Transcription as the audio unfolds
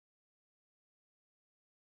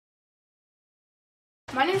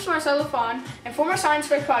My name is Marcelo Fawn, and for my science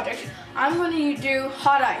fair project, I'm going to do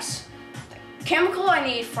hot ice. The chemical I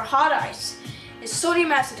need for hot ice is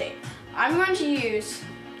sodium acetate. I'm going to use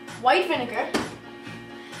white vinegar,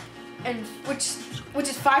 and which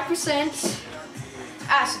is 5%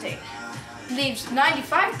 acetate, leaves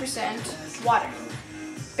 95% water.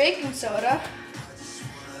 Baking soda,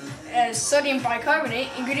 as sodium bicarbonate,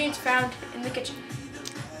 ingredients found in the kitchen.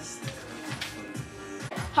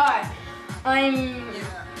 Hi.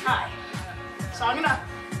 So I'm gonna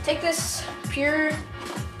take this pure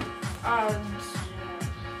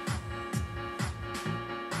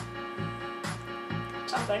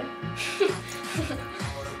something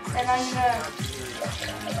and I'm gonna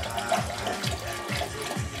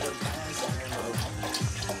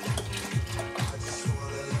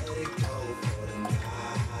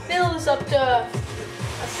fill this up to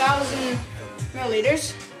 1,000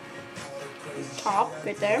 milliliters. Top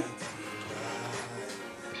right there.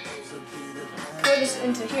 Pour this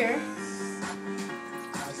into here.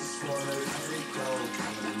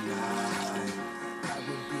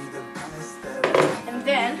 And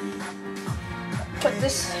then put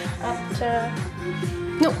this up to,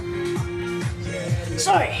 no,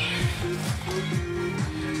 sorry.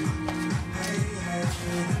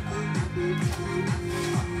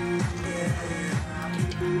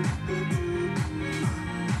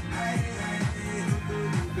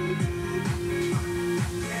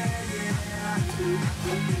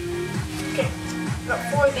 Okay, got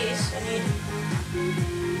 4 of these. I need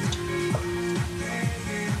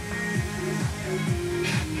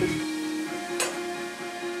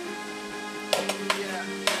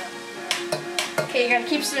okay, you gotta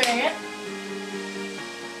keep stirring it.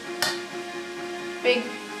 Big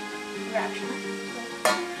reaction.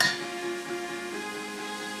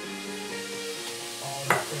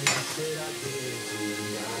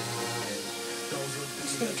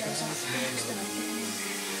 Just gonna try something.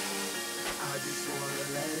 I just wanna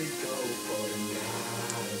let it go for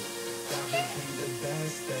tonight. That would be the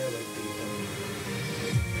best therapy.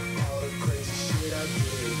 All the crazy shit I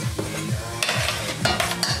did tonight.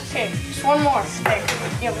 Okay, just one more. There.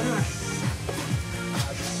 Yeah, one more.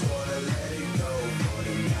 I just wanna let it go for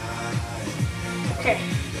tonight. Okay.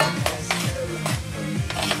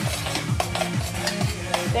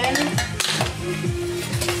 Then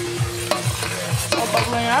all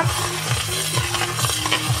bubbling up.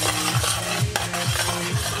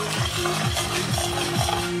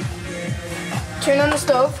 Turn on the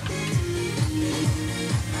stove.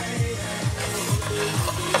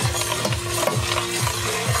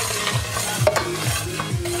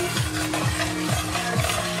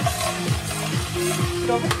 Put it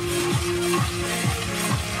over.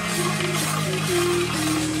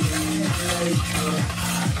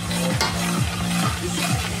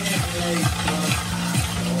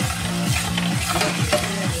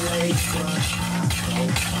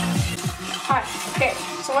 Hi. Okay.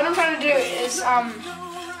 So what I'm trying to do is I'm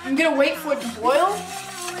gonna wait for it to boil,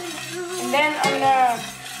 and then I'm gonna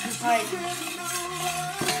like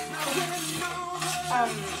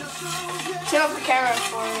turn off the camera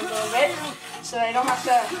for a little bit, so I don't have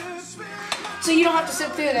to. So you don't have to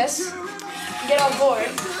sit through this and get on board.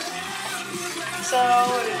 So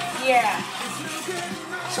yeah.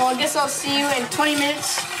 So I guess I'll see you in 20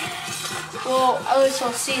 minutes. Well, at least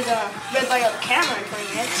I'll see the red light on the camera in 20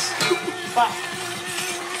 minutes. But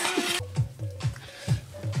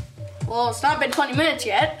well, it's not been 20 minutes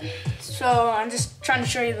yet, so I'm just trying to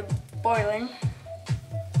show you the boiling.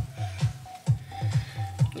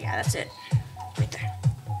 Yeah, that's it. Right there.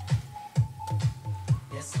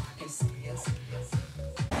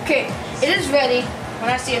 Okay, it is ready when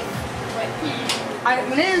I see it.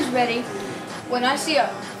 When it is ready, when I see a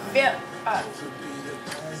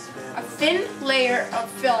thin layer of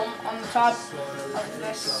film on the top of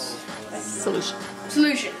this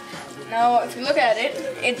solution. Now, if you look at it,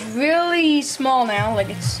 it's really small now, like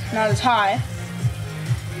it's not as high.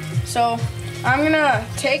 So I'm gonna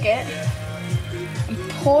take it and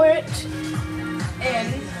pour it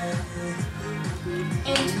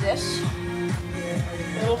into this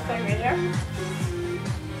little thing right here.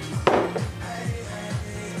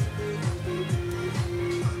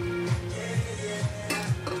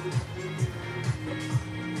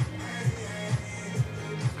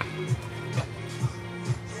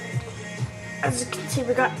 As you can see,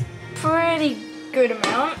 we got pretty good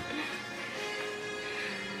amount.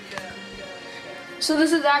 So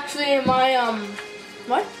this is actually my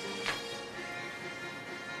what?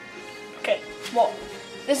 Okay, well,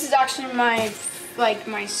 this is actually my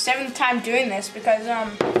 7th time doing this because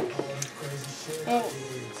well,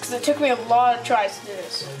 because it took me a lot of tries to do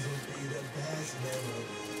this.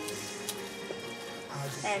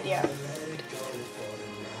 And yeah.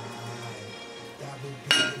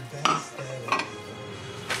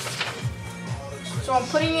 So I'm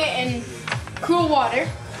putting it in cool water.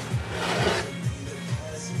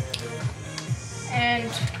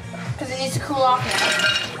 And because it needs to cool off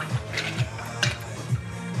now.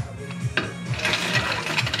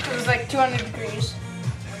 It was like 200 degrees.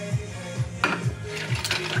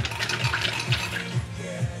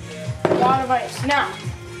 A lot of ice. Now,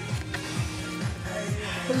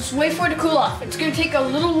 just wait for it to cool off. It's gonna take a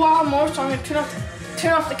little while more, so I'm gonna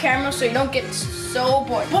turn off the camera so you don't get so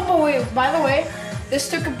bored. But wait, by the way, this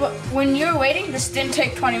took about, when you're waiting, this didn't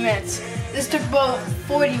take 20 minutes. This took about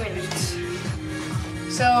 40 minutes.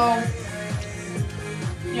 So,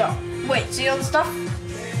 yeah. Wait, see all the stuff?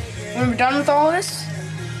 When we're done with all this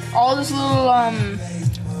little,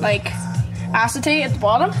 like, acetate at the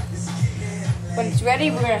bottom, when it's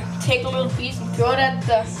ready, we're gonna take a little piece and throw it at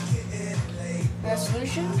the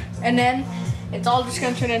solution, and then it's all just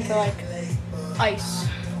gonna turn into, like, ice.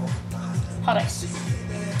 Hot ice.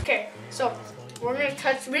 Okay, so we're gonna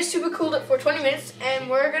touch, we just super cooled it for 20 minutes, and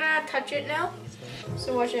we're gonna touch it now.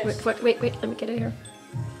 So watch this. Wait, let me get it here.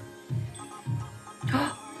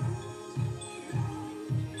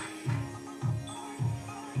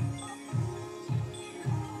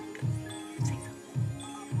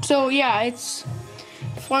 So yeah, it's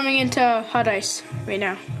forming into hot ice right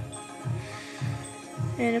now.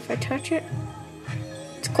 And if I touch it,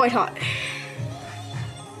 it's quite hot.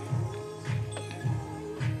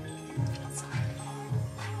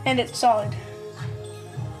 And it's solid.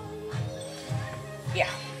 Yeah.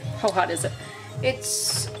 How hot is it?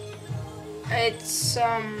 It's Like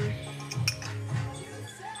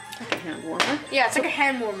a hand warmer? yeah, it's like a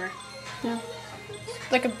hand warmer. Yeah.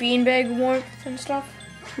 Like a beanbag warmth and stuff.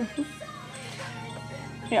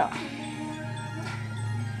 Yeah.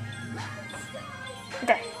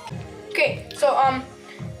 Okay, so I'm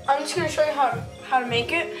just gonna show you how to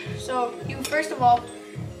make it. So you first of all,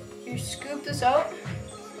 you scoop this out,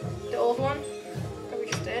 the old one that we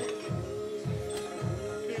just did,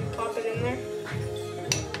 and then pop it in there.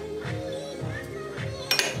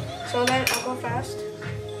 So then I'll go fast.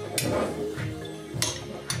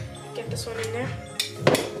 Get this one in there.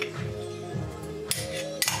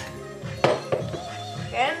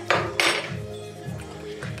 And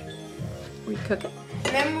Recook it.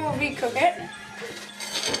 then we'll recook it.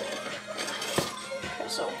 Okay,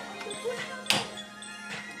 so.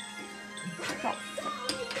 No.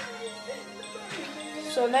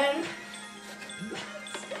 So then,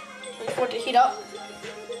 wait for it to heat up.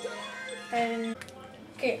 And,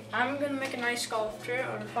 okay, I'm gonna make an ice sculpture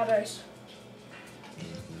out of hot ice.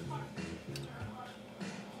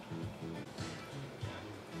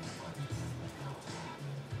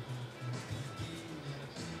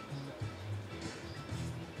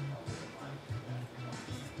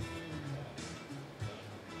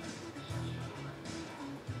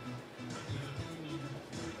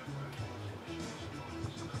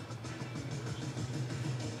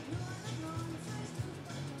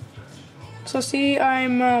 So see,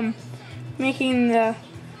 I'm making the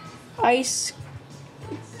ice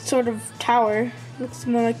sort of tower. Looks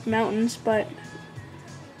more like mountains, but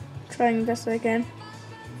trying the best I can.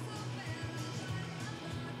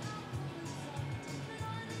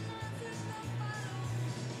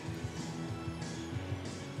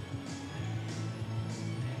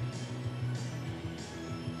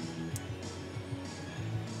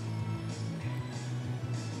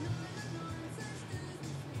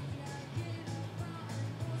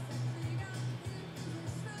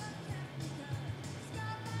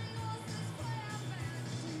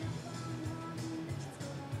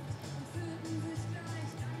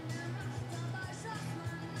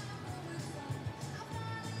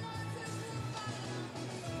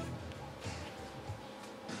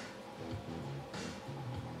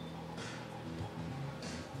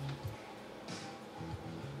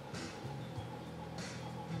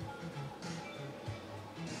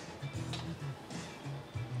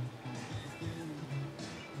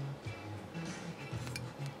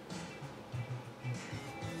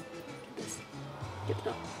 Get it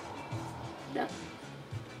up. Yeah.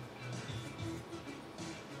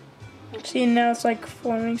 See, now it's like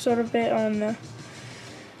forming sort of bit on the,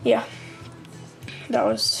 yeah. That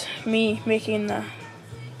was me making the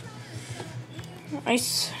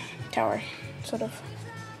ice tower, sort of.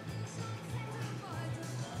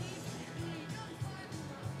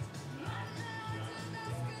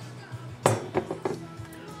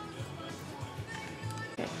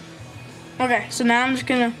 Okay, so now I'm just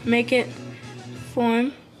gonna make it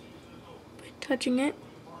form by touching it.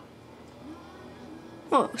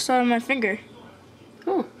 Oh, it started on my finger.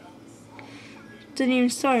 Oh, Didn't even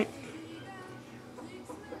start.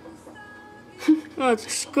 Oh,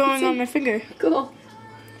 it's growing on my finger. cool.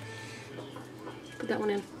 Put that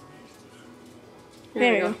one in.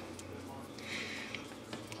 There we go.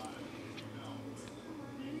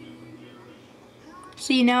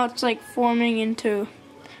 See, now it's like forming into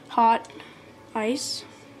hot ice.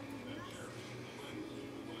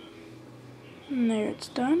 And there, it's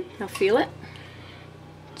done. Now feel it.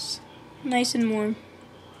 It's nice and warm.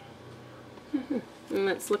 And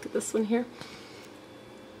let's look at this one here.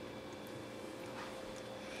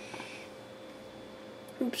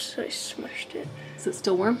 Oops, I smushed it. Is it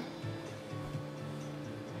still warm?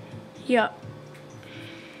 Yeah.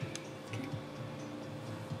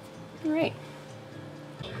 All right.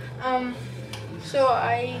 So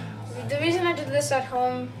the reason I did this at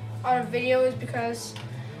home on a video is because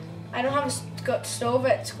I don't have a stove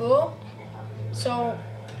at school. So,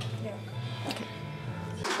 yeah.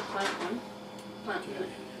 The plant one. Plant unit.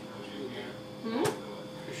 Hmm?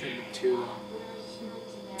 There should be two.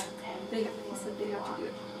 He said they have to do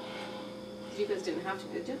it. You guys didn't have to,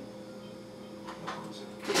 did you?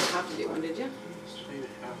 You didn't have to do one, did you? So you'd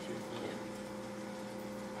have to. Yeah.